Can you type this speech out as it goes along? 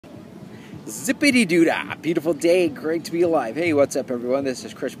Zippity doo dah! Beautiful day, great to be alive. Hey, what's up everyone? This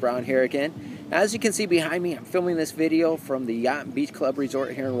is Chris Brown here again. As you can see behind me, I'm filming this video from the Yacht and Beach Club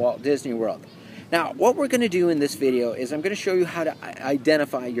Resort here in Walt Disney World. Now, what we're going to do in this video is I'm going to show you how to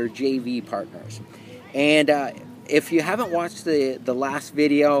identify your JV partners. And if you haven't watched the last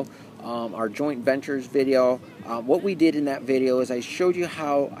video, our joint ventures video, what we did in that video is I showed you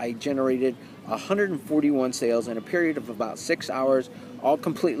how I generated 141 sales in a period of about 6 hours, all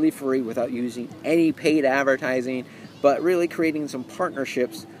completely free without using any paid advertising, but really creating some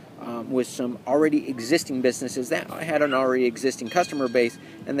partnerships with some already existing businesses that had an already existing customer base,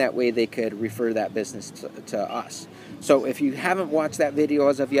 and that way they could refer that business to us. So if you haven't watched that video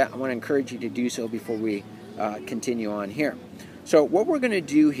as of yet, I want to encourage you to do so before we continue on here. So what we're going to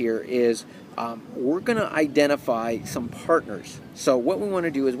do here is we're going to identify some partners. So what we want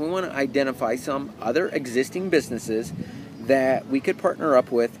to do is we want to identify some other existing businesses that we could partner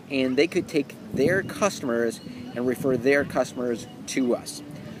up with, and they could take their customers and refer their customers to us.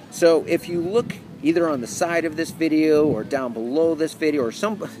 So if you look either on the side of this video or down below this video or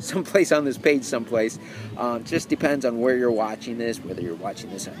someplace on this page someplace, just depends on where you're watching this, whether you're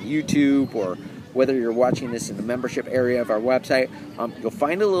watching this on YouTube or whether you're watching this in the membership area of our website, you'll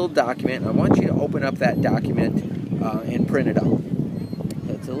find a little document. I want you to open up that document and print it out.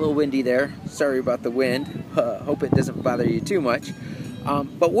 It's a little windy there. Sorry about the wind. Hope it doesn't bother you too much.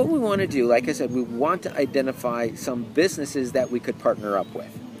 But what we want to do, like I said, we want to identify some businesses that we could partner up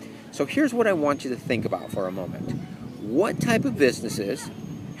with. So here's what I want you to think about for a moment. What type of businesses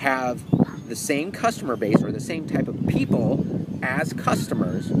have the same customer base or the same type of people as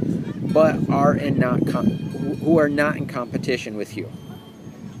customers, but who are not in competition with you?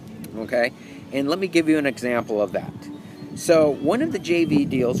 Okay, and let me give you an example of that. So one of the JV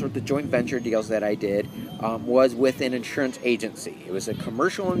deals or the joint venture deals that I did was with an insurance agency. It was a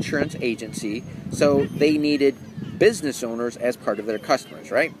commercial insurance agency, so they needed business owners as part of their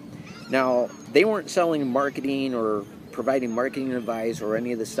customers, right? Now, they weren't selling marketing or providing marketing advice or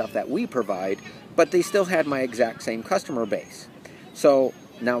any of the stuff that we provide, but they still had my exact same customer base. So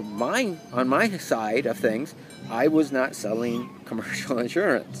now on my side of things, I was not selling commercial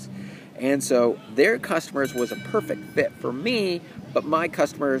insurance. And so their customers was a perfect fit for me, but my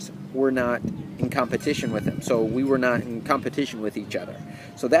customers were not in competition with them. So we were not in competition with each other.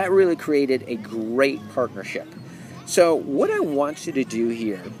 So that really created a great partnership. So what I want you to do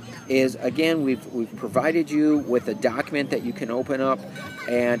here is, again, we've provided you with a document that you can open up,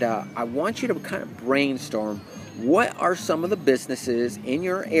 and I want you to kind of brainstorm what are some of the businesses in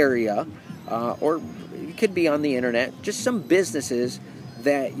your area, or it could be on the internet, just some businesses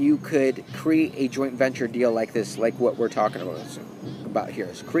that you could create a joint venture deal like this, like what we're talking about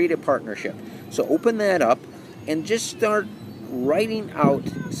here. So create a partnership. So open that up and just start writing out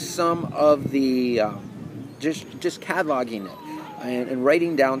some of the just cataloging it and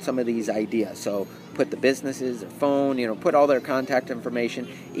writing down some of these ideas. So put the businesses, their phone, put all their contact information.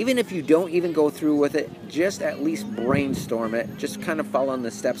 Even if you don't even go through with it, just at least brainstorm it. Just kind of follow the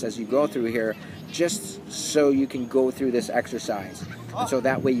steps as you go through here, just so you can go through this exercise. And so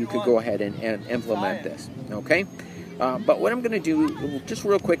that way you could go ahead and implement this, okay? But what I'm going to do, just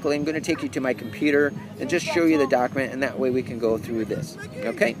real quickly, I'm going to take you to my computer and just show you the document, and that way we can go through this,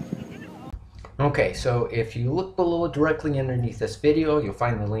 okay? Okay, so if you look below directly underneath this video, you'll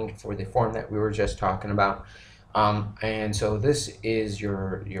find the link for the form that we were just talking about. And so this is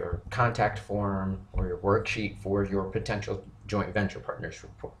your contact form or your worksheet for your potential joint venture partners,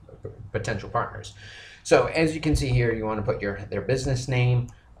 potential partners. So as you can see here, you want to put their business name.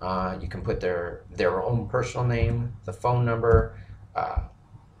 You can put their own personal name, the phone number,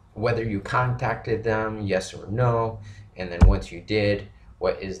 whether you contacted them, yes or no, and then once you did,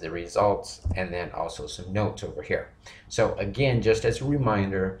 what is the results, and then also some notes over here. So again, just as a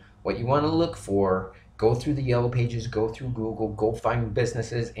reminder, what you want to look for, go through the yellow pages, go through Google, go find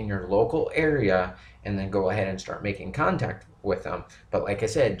businesses in your local area, and then go ahead and start making contact with them. But like I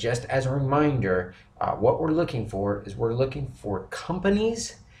said, just as a reminder, what we're looking for is we're looking for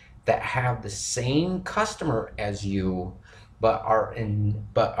companies that have the same customer as you, but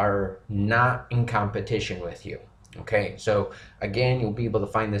are not in competition with you. Okay, so again, you'll be able to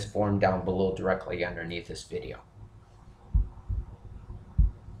find this form down below directly underneath this video.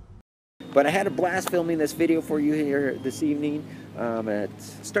 But I had a blast filming this video for you here this evening.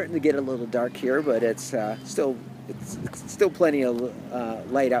 It's starting to get a little dark here, but it's still plenty of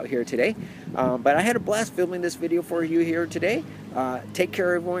light out here today. But I had a blast filming this video for you here today. Take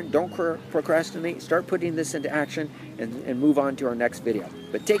care, everyone. Don't procrastinate. Start putting this into action and move on to our next video.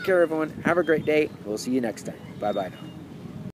 But take care, everyone. Have a great day. We'll see you next time. Bye-bye now.